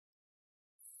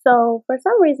So for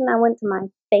some reason I went to my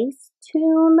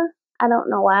Facetune. I don't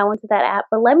know why I went to that app,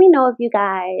 but let me know if you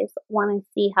guys want to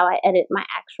see how I edit my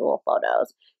actual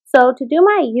photos. So to do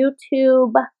my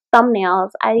YouTube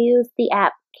thumbnails, I use the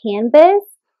app Canvas.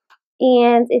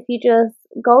 And if you just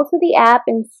go to the app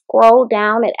and scroll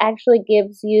down, it actually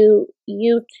gives you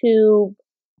YouTube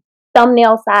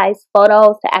thumbnail size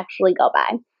photos to actually go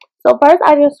by. So first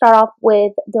I just start off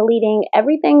with deleting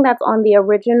everything that's on the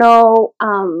original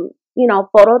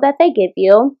photo that they give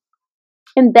you.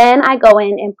 And then I go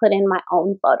in and put in my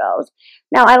own photos.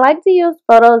 Now I like to use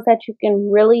photos that you can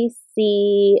really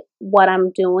see what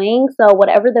I'm doing. So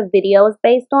whatever the video is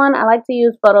based on, I like to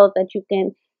use photos that you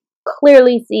can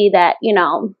clearly see that,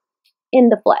 in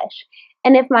the flesh.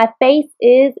 And if my face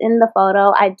is in the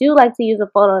photo, I do like to use a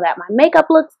photo that my makeup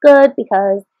looks good,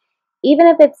 because even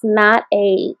if it's not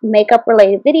a makeup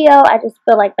related video, I just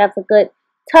feel like that's a good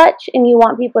touch, and you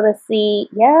want people to see,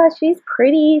 yeah, she's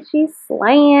pretty, she's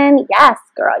slaying, yes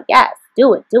girl, yes,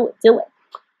 do it, do it, do it.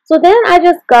 So then I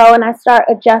just go and I start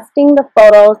adjusting the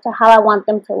photos to how I want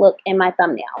them to look in my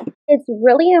thumbnail. It's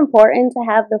really important to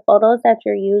have the photos that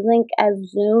you're using as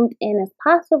zoomed in as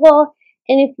possible,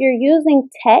 and if you're using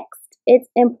text, it's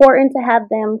important to have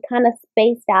them kind of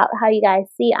spaced out how you guys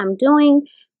see I'm doing,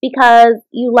 because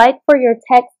you like for your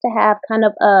text to have kind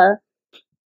of a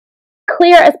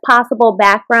clear as possible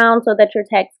background so that your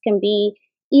text can be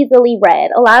easily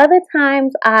read. A lot of the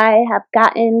times I have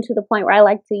gotten to the point where I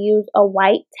like to use a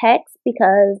white text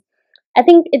because I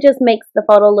think it just makes the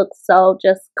photo look so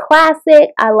just classic.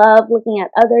 I love looking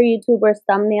at other YouTubers'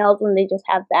 thumbnails when they just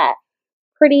have that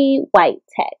pretty white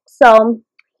text. So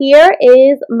here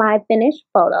is my finished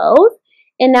photos,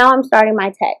 and now I'm starting my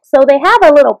text. So they have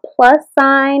a little plus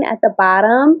sign at the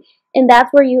bottom, and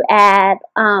that's where you add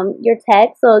your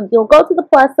text. So you'll go to the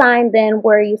plus sign, then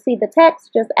where you see the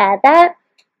text, just add that.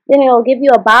 Then it'll give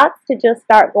you a box to just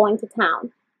start going to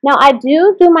town. Now I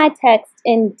do my text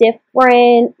in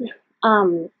different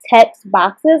text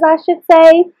boxes, I should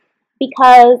say,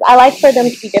 because I like for them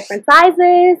to be different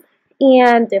sizes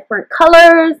and different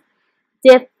colors,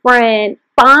 different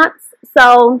fonts.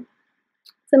 So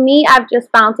to me, I've just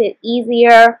found it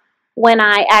easier when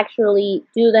I actually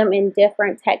do them in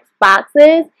different text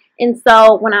boxes. And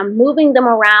so when I'm moving them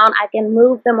around, I can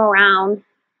move them around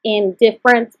in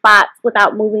different spots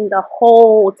without moving the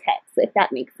whole text, if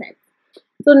that makes sense.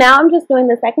 So now I'm just doing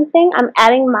the second thing. I'm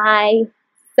adding my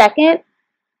second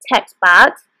text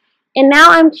box, and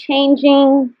now I'm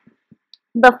changing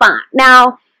the font.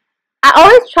 Now, I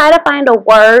always try to find a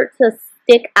word to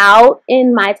stick out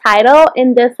in my title,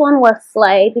 and this one was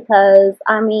slay, because,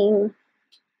 I mean,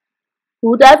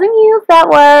 who doesn't use that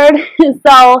word?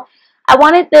 So I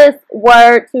wanted this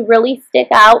word to really stick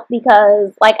out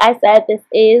because, like I said, this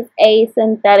is a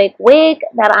synthetic wig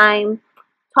that I'm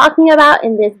talking about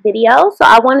in this video. So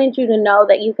I wanted you to know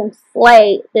that you can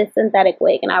slay this synthetic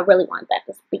wig, and I really want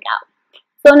that to speak out.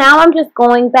 So now I'm just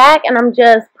going back and I'm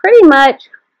just pretty much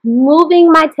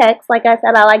moving my text like I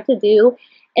said I like to do.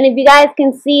 And if you guys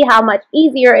can see how much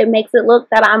easier it makes it look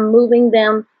that I'm moving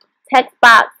them text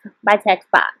box by text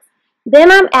box.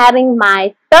 Then I'm adding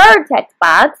my third text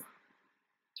box,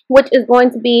 which is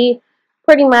going to be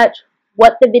pretty much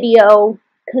what the video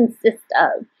consists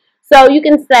of. So you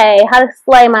can say how to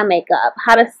slay my makeup,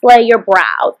 how to slay your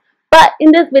brows. But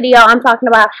in this video, I'm talking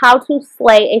about how to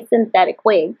slay a synthetic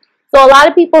wig. So a lot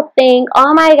of people think,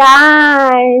 oh my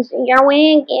gosh, your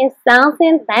wig is so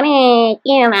synthetic,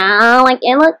 like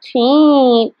it looks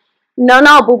cheap.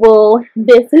 No, boo-boo.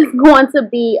 This is going to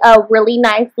be a really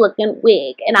nice looking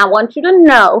wig. And I want you to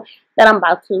know that I'm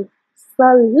about to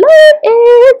slay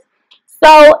it.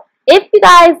 So if you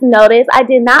guys notice, I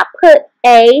did not put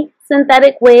a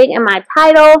synthetic wig in my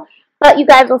title, but you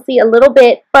guys will see a little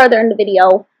bit further in the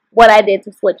video what I did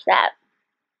to switch that.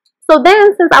 So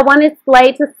then, since I wanted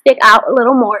slay to stick out a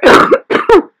little more,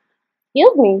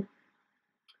 excuse me,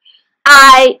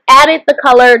 I added the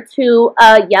color to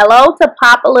yellow to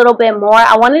pop a little bit more.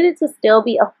 I wanted it to still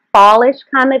be a fallish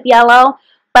kind of yellow,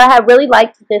 but I really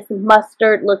liked this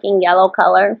mustard looking yellow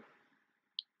color.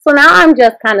 So now I'm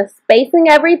just kind of spacing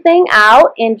everything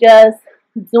out and just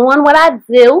doing what I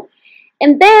do.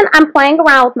 And then I'm playing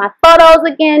around with my photos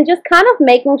again, just kind of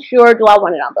making sure, do I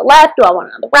want it on the left? Do I want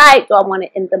it on the right? Do I want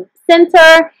it in the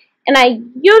center? And I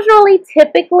usually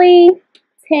typically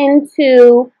tend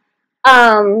to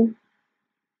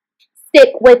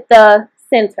stick with the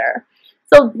center.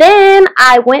 So then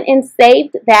I went and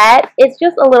saved that. It's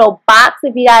just a little box.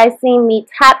 If you guys see me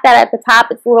tap that at the top,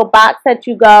 it's a little box that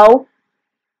you go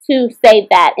to save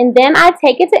that. And then I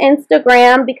take it to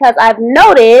Instagram because I've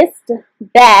noticed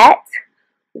that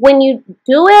when you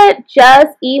do it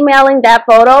just emailing that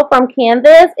photo from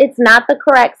Canvas, it's not the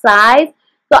correct size.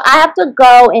 So I have to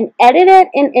go and edit it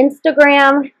in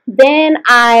Instagram. Then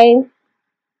I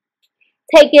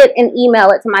take it and email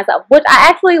it to myself, which I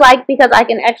actually like because I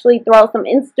can actually throw some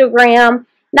Instagram,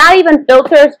 not even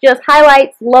filters, just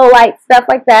highlights, lowlights, stuff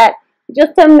like that,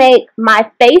 just to make my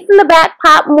face in the back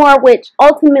pop more, which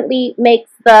ultimately makes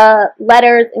the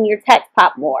letters in your text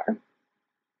pop more.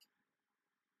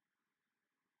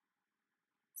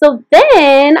 So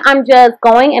then I'm just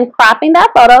going and cropping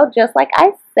that photo just like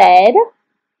I said.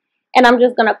 And I'm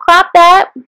just going to crop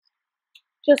that.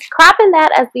 Just cropping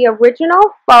that as the original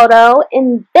photo.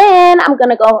 And then I'm going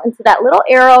to go into that little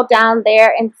arrow down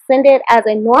there and send it as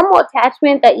a normal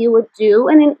attachment that you would do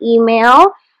in an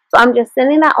email. So I'm just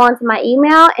sending that on to my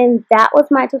email. And that was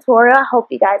my tutorial. I hope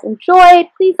you guys enjoyed.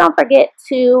 Please don't forget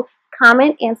to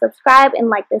comment and subscribe and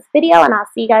like this video. And I'll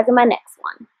see you guys in my next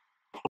one.